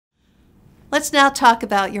Let's now talk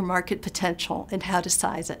about your market potential and how to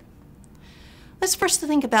size it. Let's first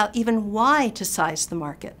think about even why to size the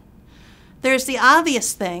market. There's the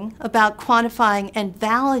obvious thing about quantifying and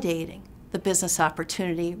validating the business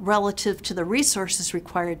opportunity relative to the resources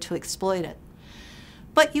required to exploit it.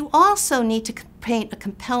 But you also need to paint a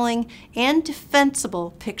compelling and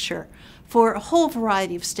defensible picture for a whole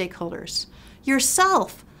variety of stakeholders,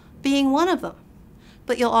 yourself being one of them.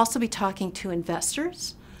 But you'll also be talking to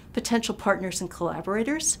investors, potential partners and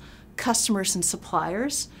collaborators, customers and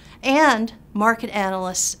suppliers, and market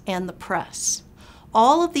analysts and the press.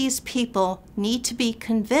 All of these people need to be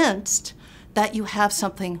convinced that you have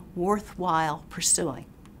something worthwhile pursuing.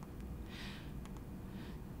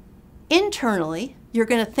 Internally, you're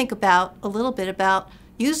going to think about a little bit about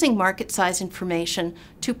using market size information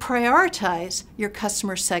to prioritize your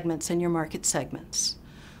customer segments and your market segments.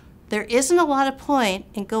 There isn't a lot of point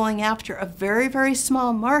in going after a very, very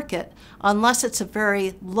small market unless it's a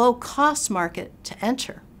very low-cost market to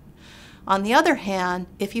enter. On the other hand,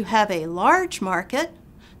 if you have a large market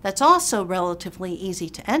that's also relatively easy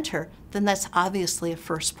to enter, then that's obviously a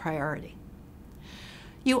first priority.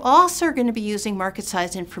 You also are going to be using market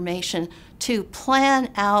size information to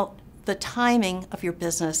plan out the timing of your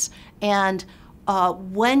business and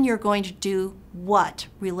when you're going to do what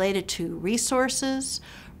related to resources,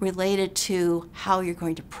 related to how you're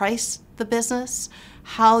going to price the business,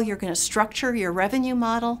 how you're going to structure your revenue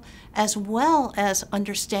model, as well as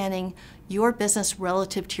understanding your business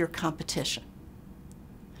relative to your competition.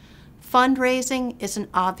 Fundraising is an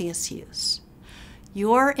obvious use.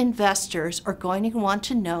 Your investors are going to want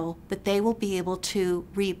to know that they will be able to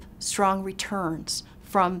reap strong returns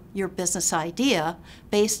from your business idea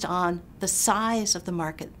based on the size of the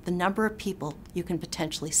market, the number of people you can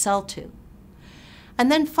potentially sell to.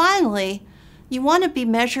 And then finally, you want to be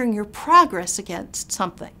measuring your progress against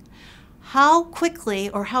something. How quickly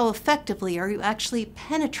or how effectively are you actually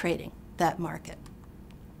penetrating that market?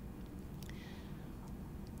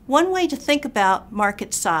 One way to think about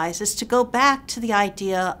market size is to go back to the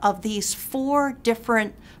idea of these 4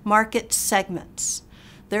 different market segments.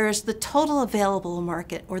 There's the total available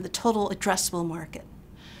market, or the total addressable market.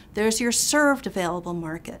 There's your served available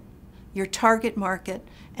market, your target market,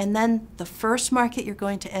 and then the first market you're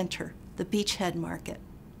going to enter, the beachhead market.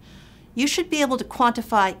 You should be able to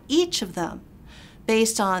quantify each of them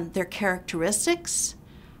based on their characteristics,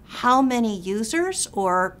 how many users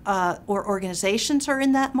or organizations are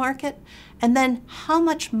in that market, and then how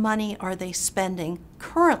much money are they spending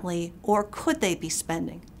currently or could they be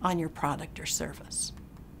spending on your product or service.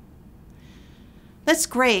 That's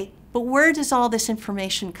great, but where does all this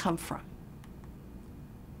information come from?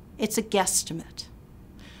 It's a guesstimate.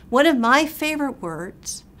 One of my favorite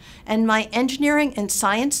words, and my engineering and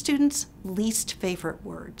science students' least favorite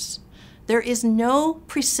words. There is no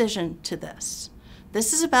precision to this.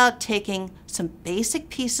 This is about taking some basic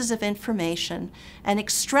pieces of information and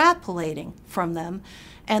extrapolating from them,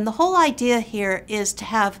 and the whole idea here is to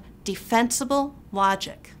have defensible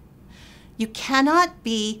logic. You cannot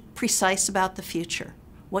be precise about the future.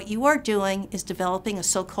 What you are doing is developing a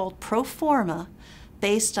so-called pro forma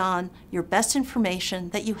based on your best information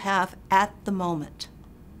that you have at the moment.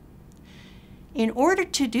 In order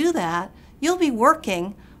to do that, you'll be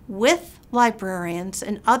working with librarians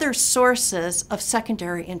and other sources of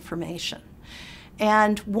secondary information.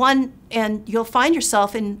 And you'll find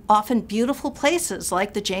yourself in often beautiful places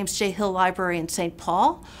like the James J. Hill Library in St.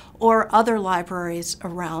 Paul or other libraries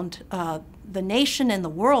around the nation and the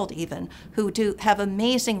world even, who do have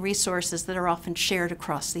amazing resources that are often shared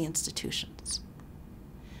across the institutions.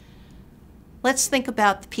 Let's think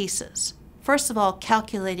about the pieces. First of all,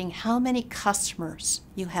 calculating how many customers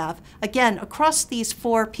you have, again, across these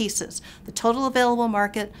 4 pieces, the total available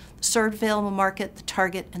market, the served available market, the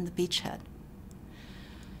target, and the beachhead.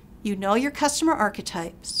 You know your customer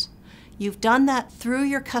archetypes. You've done that through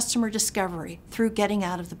your customer discovery, through getting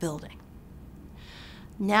out of the building.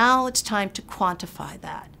 Now it's time to quantify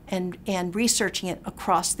that and researching it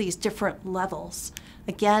across these different levels.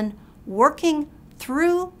 Again, working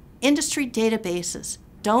through industry databases.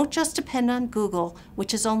 Don't just depend on Google,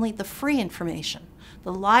 which is only the free information.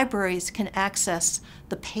 The libraries can access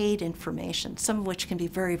the paid information, some of which can be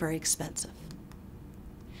very, very expensive.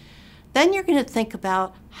 Then you're going to think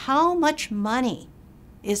about how much money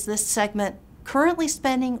is this segment currently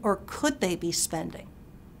spending or could they be spending?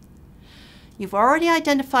 You've already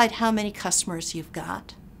identified how many customers you've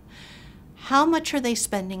got. How much are they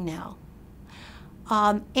spending now?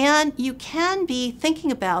 And you can be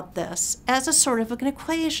thinking about this as a sort of an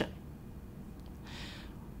equation.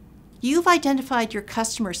 You've identified your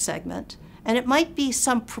customer segment, and it might be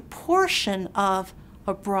some proportion of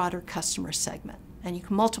a broader customer segment. And you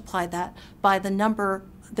can multiply that by the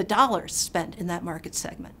dollars spent in that market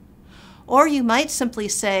segment. Or you might simply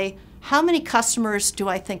say, how many customers do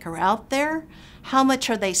I think are out there? How much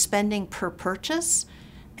are they spending per purchase?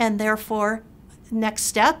 And therefore, next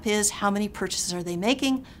step is how many purchases are they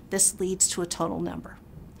making? This leads to a total number.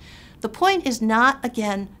 The point is not,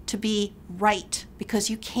 again, to be right, because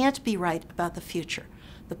you can't be right about the future.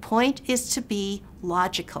 The point is to be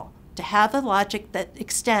logical, to have a logic that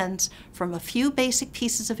extends from a few basic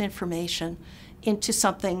pieces of information into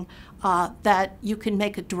something that you can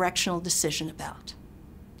make a directional decision about.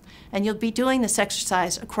 And you'll be doing this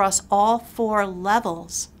exercise across all 4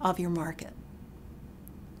 levels of your market.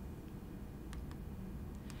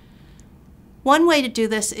 One way to do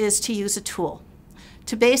this is to use a tool,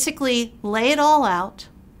 to basically lay it all out.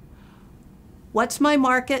 What's my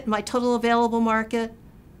market, my total available market?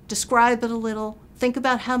 Describe it a little. Think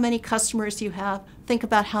about how many customers you have. Think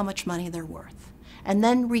about how much money they're worth. And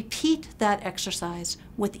then repeat that exercise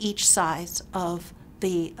with each size of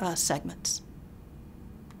the segments.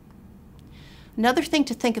 Another thing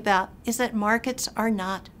to think about is that markets are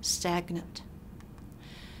not stagnant.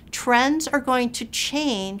 Trends are going to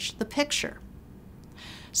change the picture.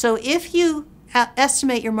 So if you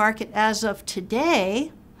estimate your market as of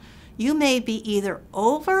today, you may be either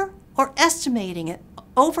overestimating it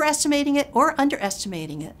or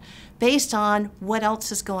underestimating it based on what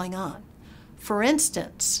else is going on. For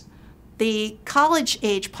instance, the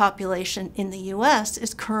college-age population in the U.S.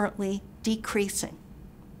 is currently decreasing.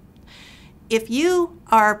 If you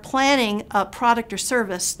are planning a product or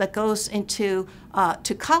service that goes into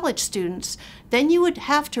to college students, then you would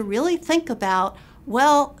have to really think about,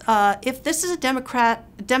 well, if this is a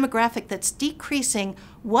demographic that's decreasing,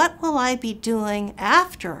 what will I be doing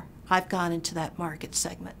after I've gone into that market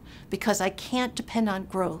segment? Because I can't depend on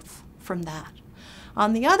growth from that.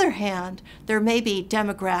 On the other hand, there may be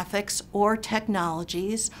demographics or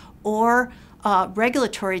technologies or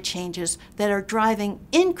regulatory changes that are driving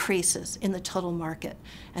increases in the total market.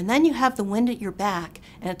 And then you have the wind at your back,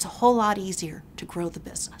 and it's a whole lot easier to grow the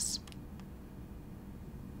business.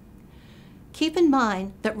 Keep in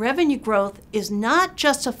mind that revenue growth is not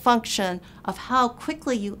just a function of how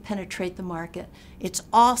quickly you penetrate the market, it's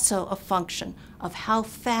also a function of how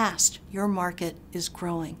fast your market is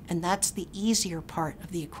growing, and that's the easier part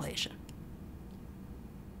of the equation.